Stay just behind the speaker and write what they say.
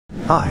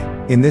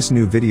Hi, in this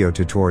new video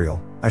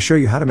tutorial, I show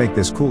you how to make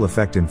this cool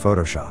effect in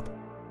Photoshop.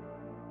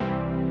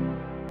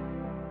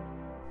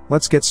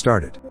 Let's get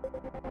started.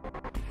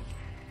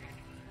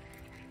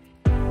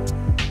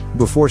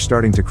 Before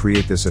starting to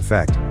create this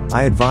effect,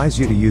 I advise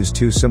you to use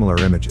two similar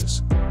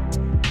images.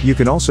 You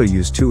can also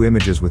use two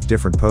images with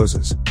different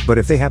poses, but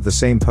if they have the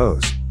same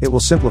pose, it will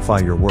simplify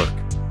your work.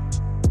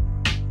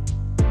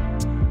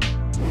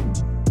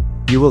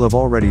 You will have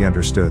already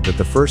understood that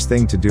the first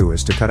thing to do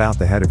is to cut out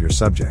the head of your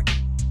subject.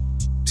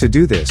 To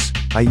do this,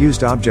 I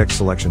used Object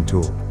Selection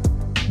tool.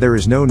 There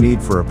is no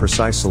need for a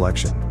precise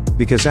selection,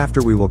 because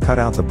after we will cut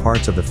out the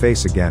parts of the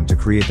face again to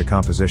create the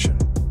composition.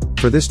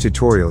 For this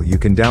tutorial you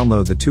can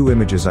download the two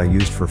images I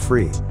used for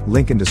free,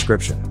 link in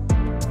description.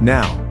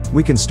 Now,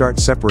 we can start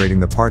separating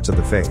the parts of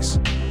the face.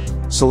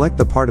 Select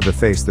the part of the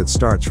face that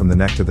starts from the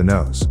neck to the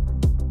nose.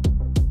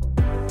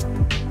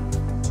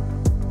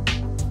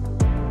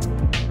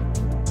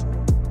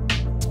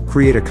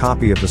 Create a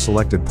copy of the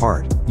selected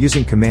part,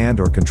 using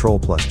Command or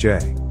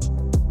Ctrl+J.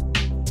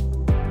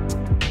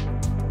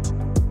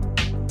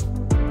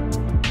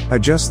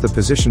 Adjust the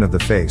position of the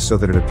face so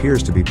that it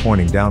appears to be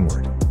pointing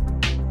downward.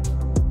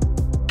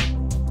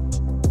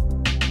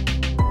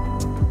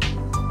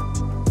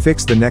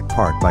 Fix the neck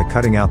part by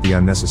cutting out the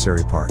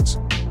unnecessary parts.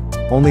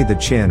 Only the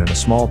chin and a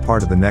small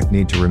part of the neck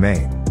need to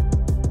remain.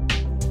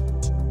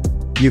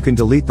 You can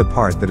delete the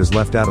part that is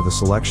left out of the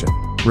selection.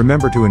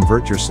 Remember to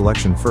invert your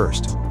selection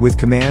first, with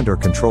Command or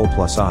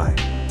Ctrl+I.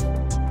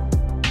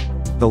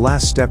 The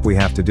last step we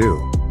have to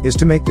do, is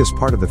to make this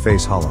part of the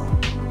face hollow.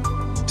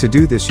 To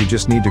do this you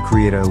just need to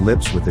create an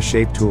ellipse with the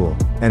Shape tool,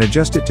 and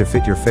adjust it to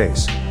fit your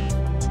face.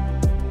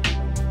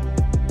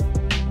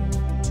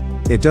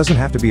 It doesn't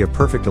have to be a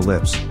perfect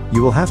ellipse,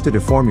 you will have to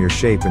deform your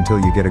shape until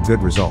you get a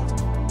good result.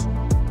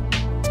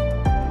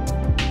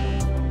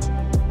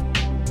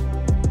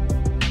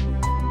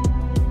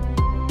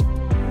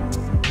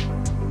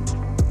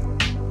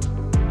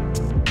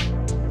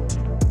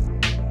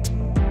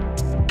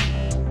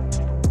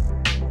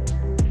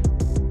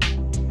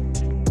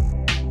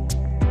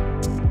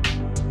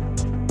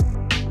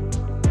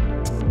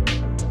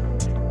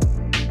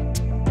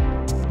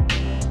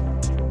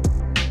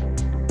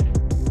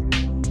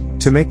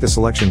 To make the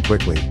selection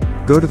quickly,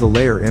 go to the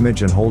layer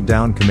image and hold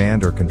down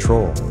Command or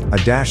Control, a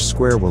dashed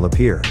square will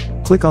appear.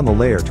 Click on the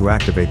layer to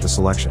activate the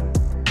selection.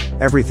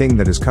 Everything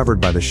that is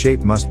covered by the shape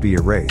must be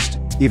erased,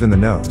 even the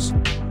nose.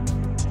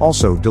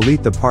 Also,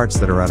 delete the parts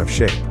that are out of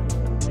shape.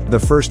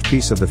 The first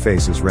piece of the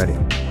face is ready.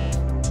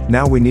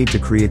 Now we need to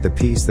create the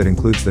piece that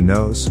includes the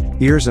nose,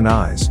 ears and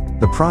eyes.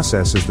 The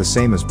process is the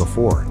same as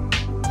before.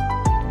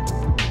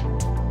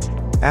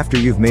 After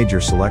you've made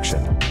your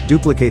selection,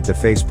 duplicate the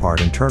face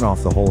part and turn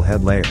off the whole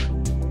head layer.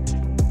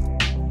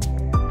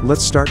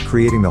 Let's start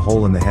creating the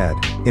hole in the head.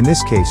 In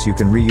this case you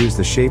can reuse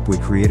the shape we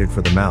created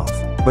for the mouth,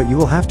 but you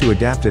will have to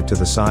adapt it to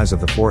the size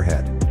of the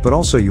forehead, but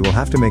also you will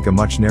have to make a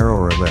much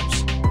narrower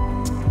ellipse.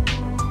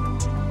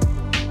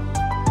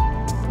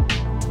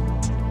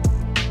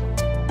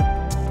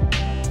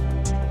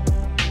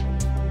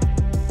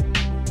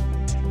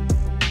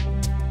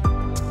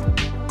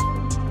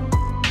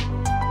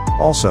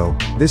 Also,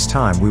 this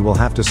time we will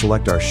have to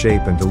select our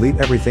shape and delete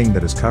everything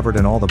that is covered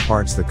and all the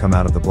parts that come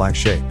out of the black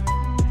shape.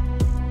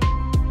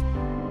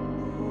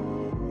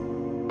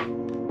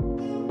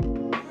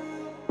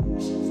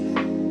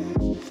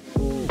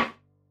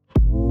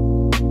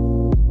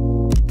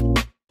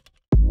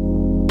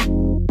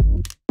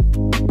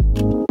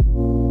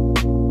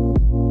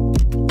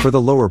 For the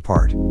lower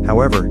part,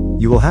 however,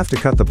 you will have to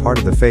cut the part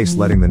of the face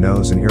letting the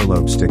nose and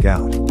earlobe stick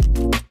out.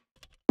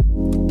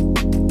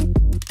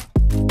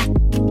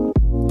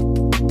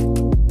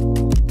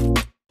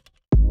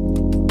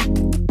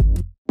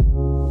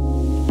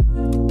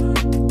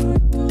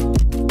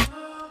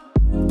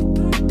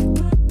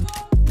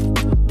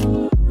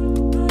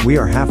 We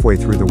are halfway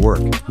through the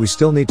work, we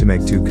still need to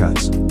make two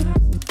cuts.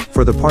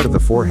 For the part of the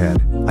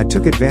forehead, I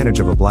took advantage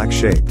of a black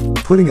shape,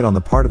 putting it on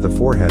the part of the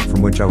forehead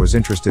from which I was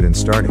interested in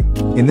starting.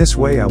 In this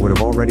way I would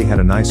have already had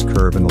a nice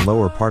curve in the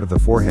lower part of the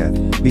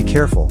forehead. Be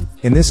careful,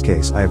 in this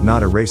case I have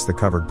not erased the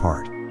covered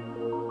part.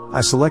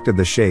 I selected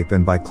the shape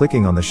and by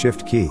clicking on the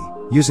Shift key,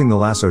 using the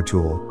lasso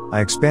tool,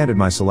 I expanded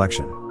my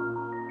selection.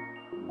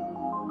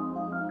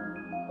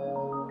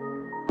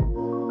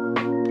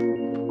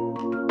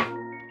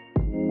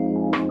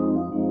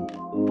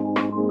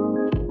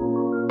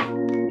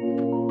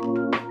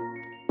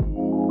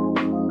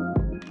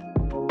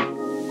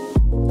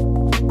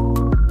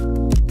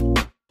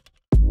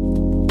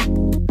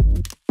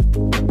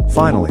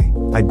 Finally,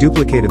 I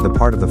duplicated the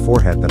part of the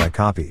forehead that I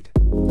copied.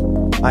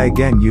 I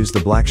again used the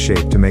black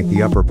shape to make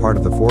the upper part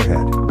of the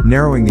forehead,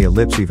 narrowing the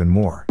ellipse even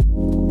more.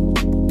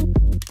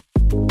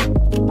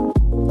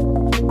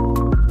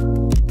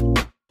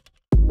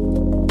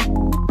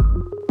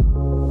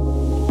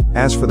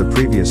 As for the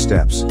previous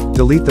steps,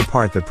 delete the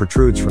part that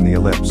protrudes from the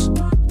ellipse.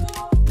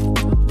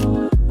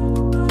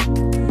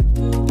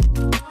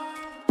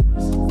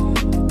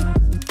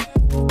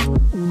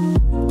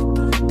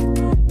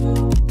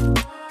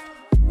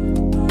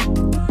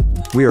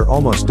 We are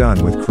almost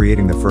done with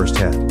creating the first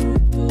head.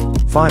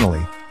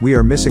 Finally, we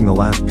are missing the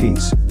last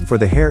piece. For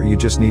the hair you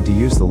just need to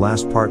use the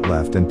last part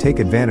left and take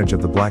advantage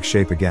of the black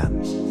shape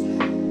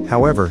again.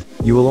 However,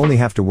 you will only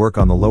have to work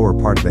on the lower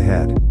part of the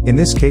head. In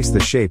this case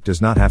the shape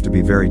does not have to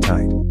be very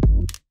tight.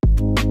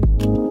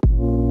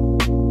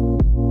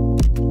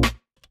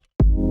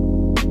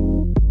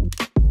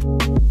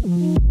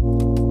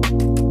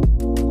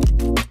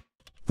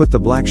 Put the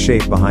black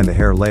shape behind the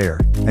hair layer,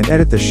 and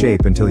edit the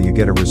shape until you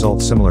get a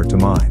result similar to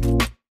mine.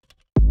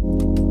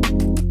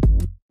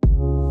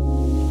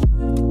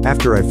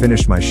 After I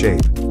finished my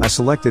shape, I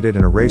selected it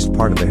and erased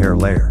part of the hair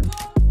layer.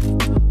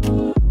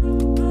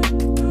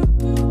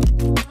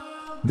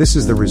 This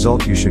is the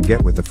result you should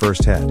get with the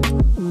first head.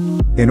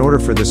 In order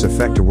for this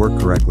effect to work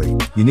correctly,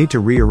 you need to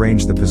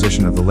rearrange the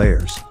position of the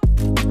layers.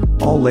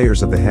 All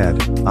layers of the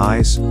head,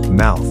 eyes,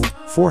 mouth,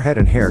 forehead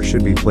and hair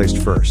should be placed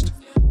first,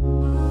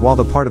 while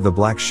the part of the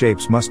black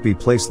shapes must be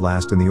placed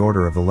last in the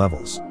order of the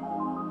levels.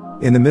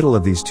 In the middle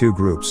of these two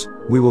groups,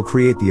 we will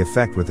create the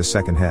effect with the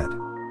second head.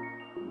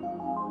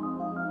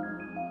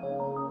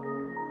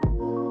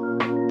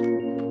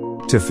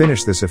 To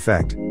finish this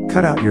effect,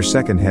 cut out your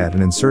second head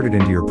and insert it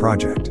into your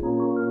project.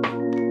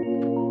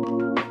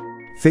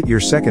 Fit your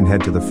second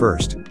head to the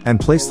first, and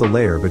place the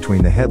layer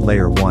between the head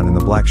layer 1 and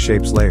the black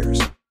shapes layers.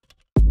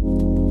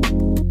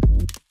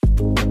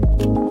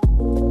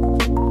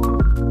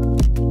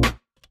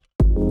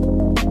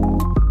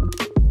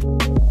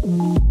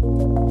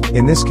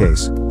 In this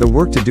case, the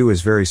work to do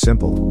is very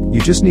simple. You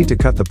just need to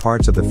cut the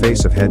parts of the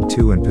face of head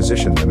 2 and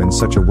position them in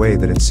such a way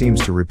that it seems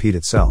to repeat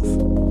itself.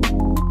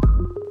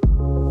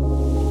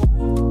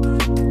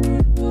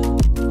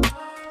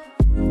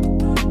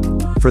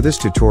 For this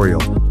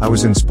tutorial, I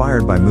was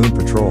inspired by Moon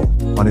Patrol.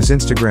 On his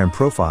Instagram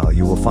profile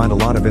you will find a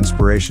lot of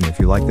inspiration if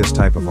you like this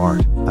type of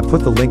art. I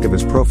put the link of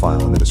his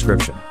profile in the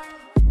description.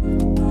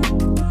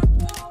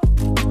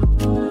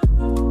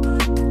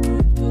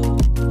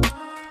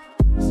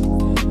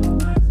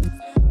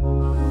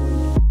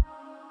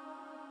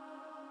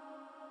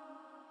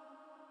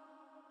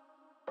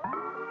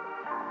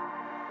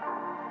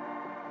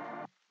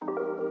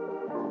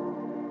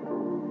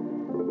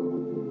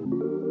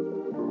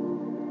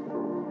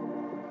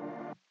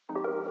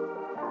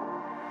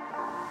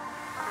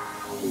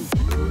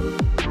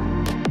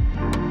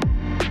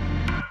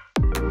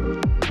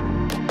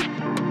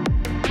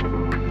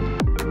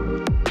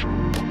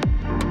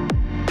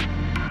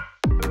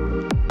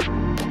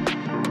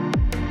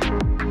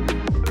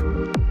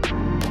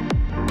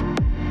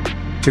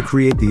 To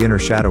create the inner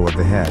shadow of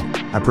the head,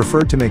 I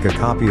preferred to make a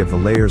copy of the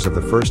layers of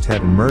the first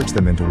head and merge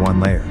them into one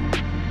layer.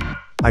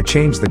 I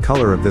changed the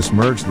color of this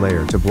merged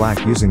layer to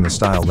black using the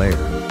style layer.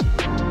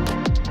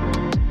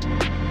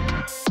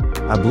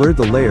 I blurred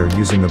the layer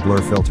using the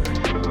blur filter.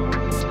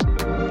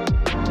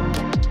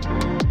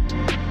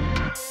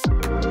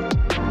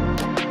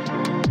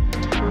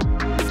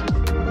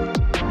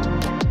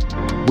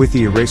 With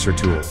the eraser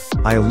tool,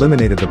 I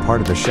eliminated the part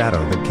of the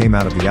shadow that came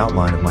out of the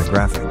outline of my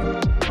graphic.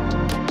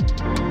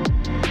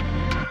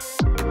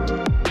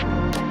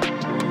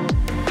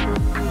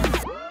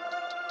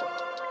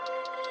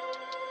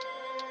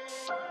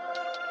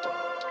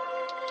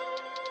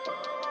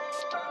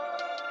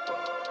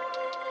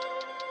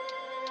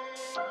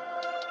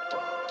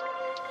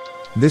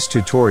 This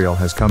tutorial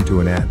has come to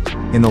an end.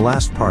 In the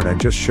last part I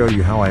just show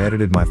you how I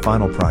edited my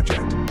final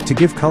project. To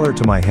give color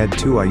to my head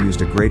 2 I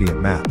used a gradient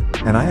map,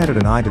 and I added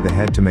an eye to the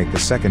head to make the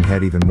second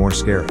head even more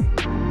scary.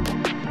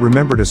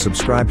 Remember to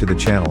subscribe to the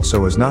channel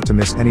so as not to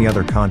miss any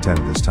other content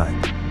of this type.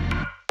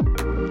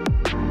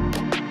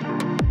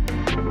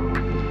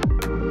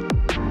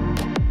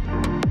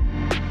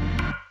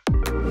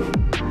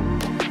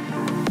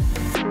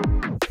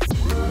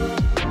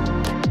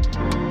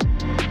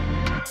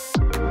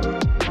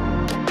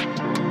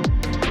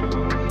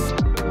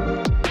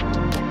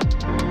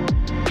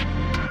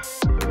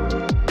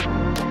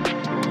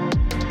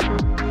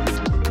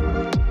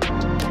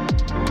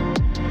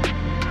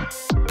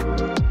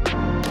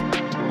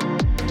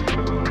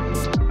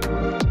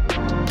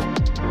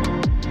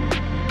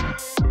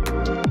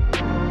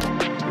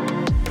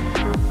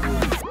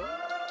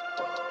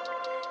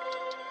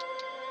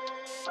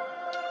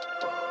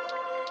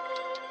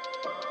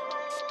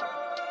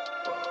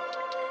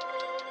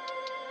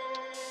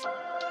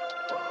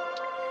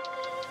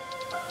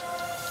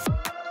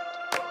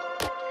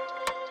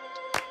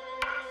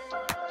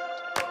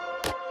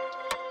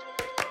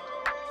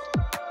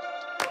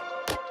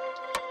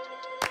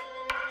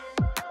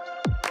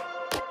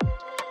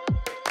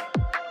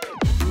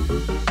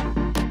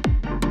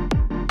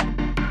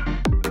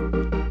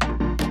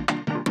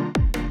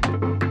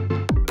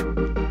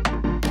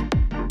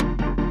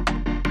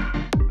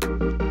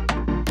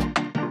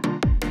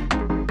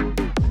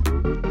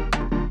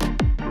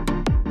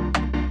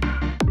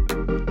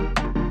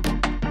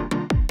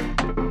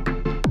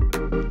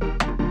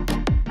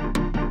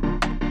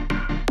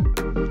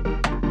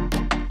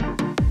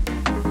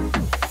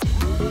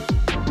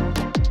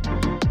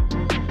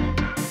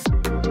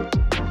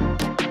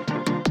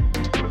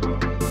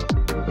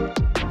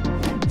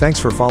 Thanks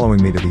for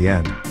following me to the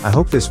end. I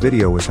hope this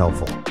video was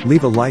helpful.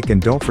 Leave a like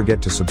and don't forget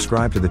to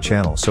subscribe to the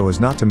channel so as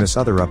not to miss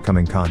other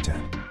upcoming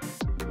content.